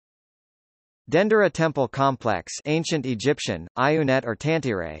Dendera Temple Complex, Ancient Egyptian, Ayunet or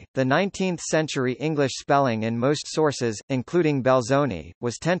Tantire, the 19th-century English spelling in most sources, including Belzoni,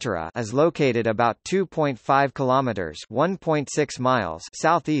 was Tentara, is located about 2.5 kilometers (1.6 miles)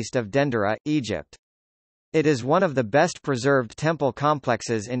 southeast of Dendera, Egypt. It is one of the best preserved temple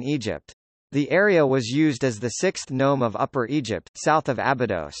complexes in Egypt. The area was used as the sixth nome of Upper Egypt, south of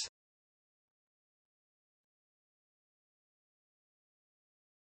Abydos.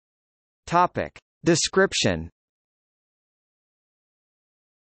 Topic. Description.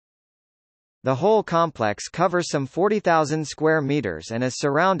 The whole complex covers some 40,000 square meters and is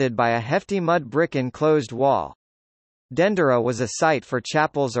surrounded by a hefty mud brick enclosed wall. Dendera was a site for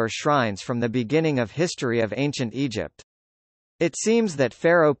chapels or shrines from the beginning of history of ancient Egypt. It seems that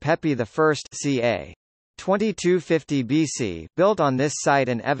Pharaoh Pepi I ca. 2250 BC built on this site,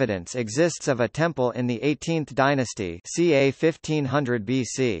 and evidence exists of a temple in the 18th dynasty ca. 1500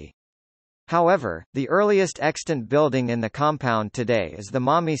 BC. However, the earliest extant building in the compound today is the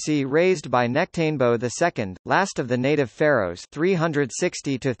Mamisi raised by Nectanebo II, last of the native pharaohs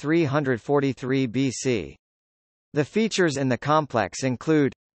 360 to 343 BC. The features in the complex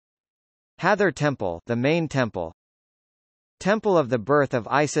include Hathor Temple, the main temple, Temple of the Birth of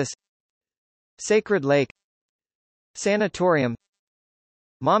Isis, Sacred Lake, Sanatorium,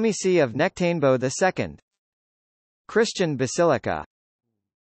 Mamisi of Nectanebo II, Christian Basilica,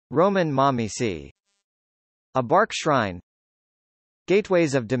 Roman Mamisi, a bark shrine,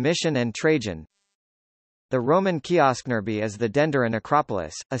 Gateways of Domitian and Trajan. The Roman Kiosknerby is the Dendera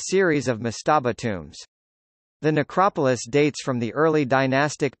necropolis, a series of mastaba tombs. The necropolis dates from the early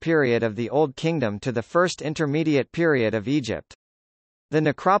dynastic period of the Old Kingdom to the first intermediate period of Egypt. The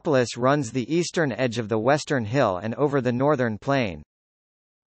necropolis runs the eastern edge of the western hill and over the northern plain.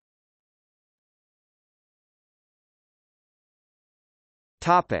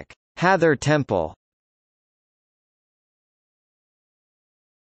 Topic: Hathor Temple.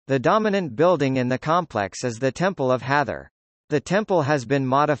 The dominant building in the complex is the Temple of Hathor. The temple has been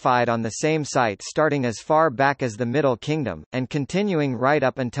modified on the same site starting as far back as the Middle Kingdom, and continuing right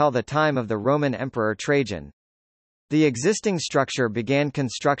up until the time of the Roman Emperor Trajan. The existing structure began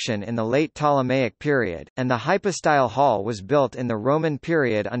construction in the late Ptolemaic period, and the hypostyle hall was built in the Roman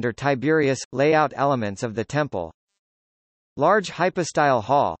period under Tiberius. Layout elements of the temple: large hypostyle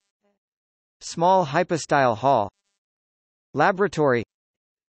hall, small hypostyle hall, laboratory,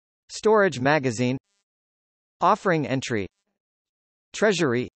 storage magazine, offering entry,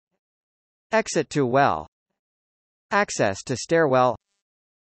 treasury, exit to well, access to stairwell,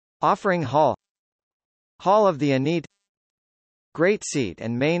 offering hall, hall of the Anit, great seat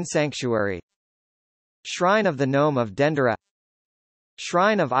and main sanctuary, shrine of the nome of Dendera,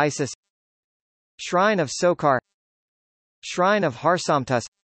 shrine of Isis, shrine of Sokar, shrine of Harsamtus,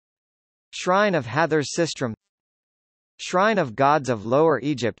 shrine of Hathor's Sistrum, shrine of gods of Lower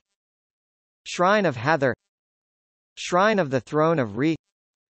Egypt, shrine of Hathor, shrine of the throne of Re,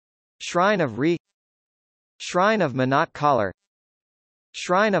 shrine of Re, shrine of Manat Collar,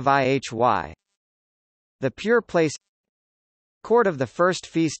 shrine of Ihy, the pure place, court of the first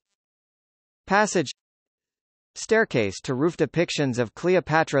feast, passage, staircase to roof. Depictions of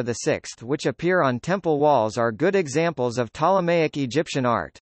Cleopatra VI which appear on temple walls are good examples of Ptolemaic Egyptian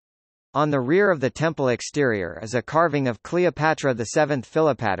art. On the rear of the temple exterior is a carving of Cleopatra VII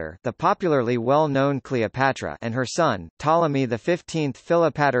Philopator, the popularly well-known Cleopatra, and her son, Ptolemy XV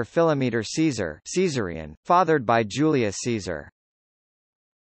Philopator Philometor Caesar, Caesarion, fathered by Julius Caesar.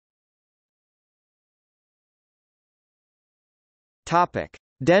 Topic: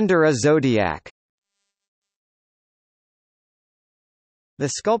 Dendera zodiac. The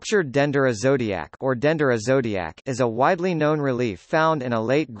sculptured Dendera zodiac, or Dendera zodiac, is a widely known relief found in a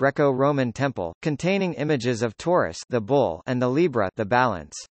late Greco-Roman temple, containing images of Taurus, the bull, and the Libra, the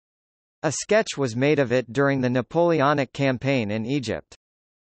balance. A sketch was made of it during the Napoleonic campaign in Egypt.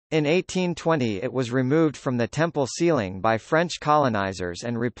 In 1820 it was removed from the temple ceiling by French colonizers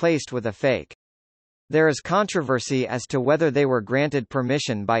and replaced with a fake. There is controversy as to whether they were granted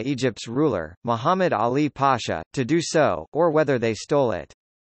permission by Egypt's ruler, Muhammad Ali Pasha, to do so, or whether they stole it.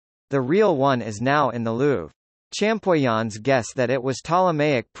 The real one is now in the Louvre. Champollions guess that it was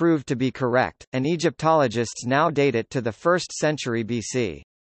Ptolemaic proved to be correct, and Egyptologists now date it to the 1st century BC.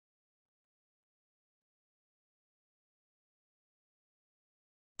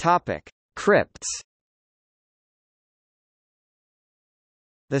 Topic: Crypts.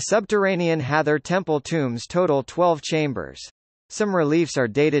 The subterranean Hathor Temple tombs total 12 chambers. Some reliefs are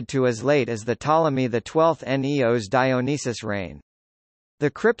dated to as late as the Ptolemy XII Neos Dionysus reign. The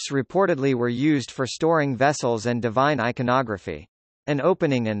crypts reportedly were used for storing vessels and divine iconography. An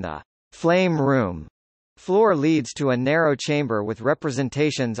opening in the flame room floor leads to a narrow chamber with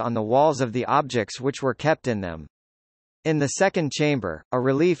representations on the walls of the objects which were kept in them. In the second chamber, a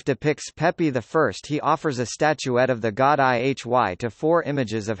relief depicts Pepi I. He offers a statuette of the god Ihy to 4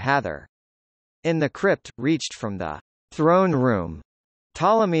 images of Hathor. In the crypt, reached from the throne room,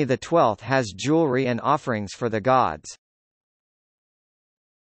 Ptolemy XII has jewelry and offerings for the gods.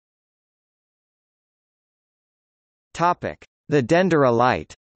 Topic: The Dendera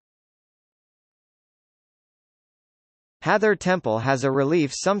light. Hathor Temple has a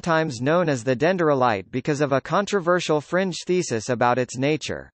relief sometimes known as the Dendera light because of a controversial fringe thesis about its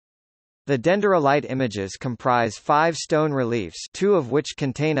nature. The Dendera light images comprise 5 stone reliefs, 2 of which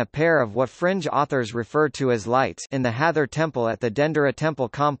contain a pair of what fringe authors refer to as lights in the Hathor Temple at the Dendera Temple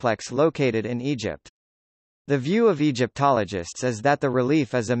complex located in Egypt. The view of Egyptologists is that the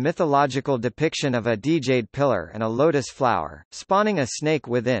relief is a mythological depiction of a jade pillar and a lotus flower, spawning a snake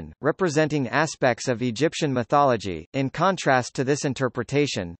within, representing aspects of Egyptian mythology. In contrast to this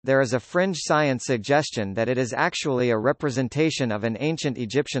interpretation, there is a fringe science suggestion that it is actually a representation of an ancient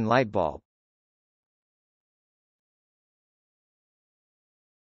Egyptian light bulb.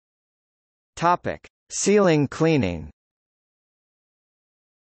 Topic: Ceiling cleaning.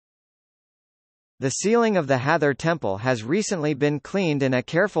 The ceiling of the Hathor Temple has recently been cleaned in a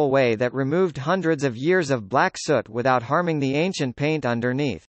careful way that removed hundreds of years of black soot without harming the ancient paint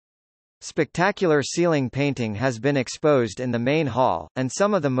underneath. Spectacular ceiling painting has been exposed in the main hall, and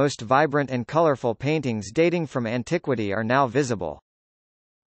some of the most vibrant and colorful paintings dating from antiquity are now visible.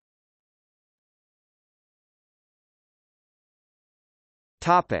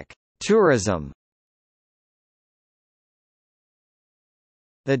 Topic: Tourism.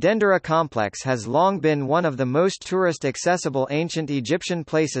 The Dendera complex has long been one of the most tourist-accessible ancient Egyptian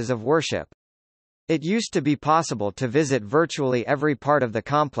places of worship. It used to be possible to visit virtually every part of the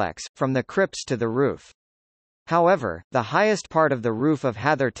complex, from the crypts to the roof. However, the highest part of the roof of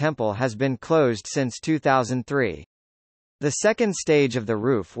Hathor Temple has been closed since 2003. The second stage of the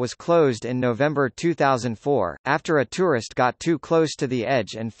roof was closed in November 2004, after a tourist got too close to the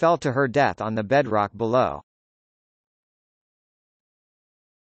edge and fell to her death on the bedrock below.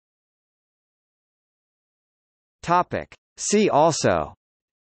 Topic. See also: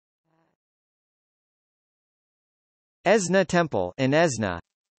 Esna Temple in Esna.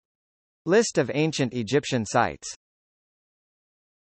 List of ancient Egyptian sites.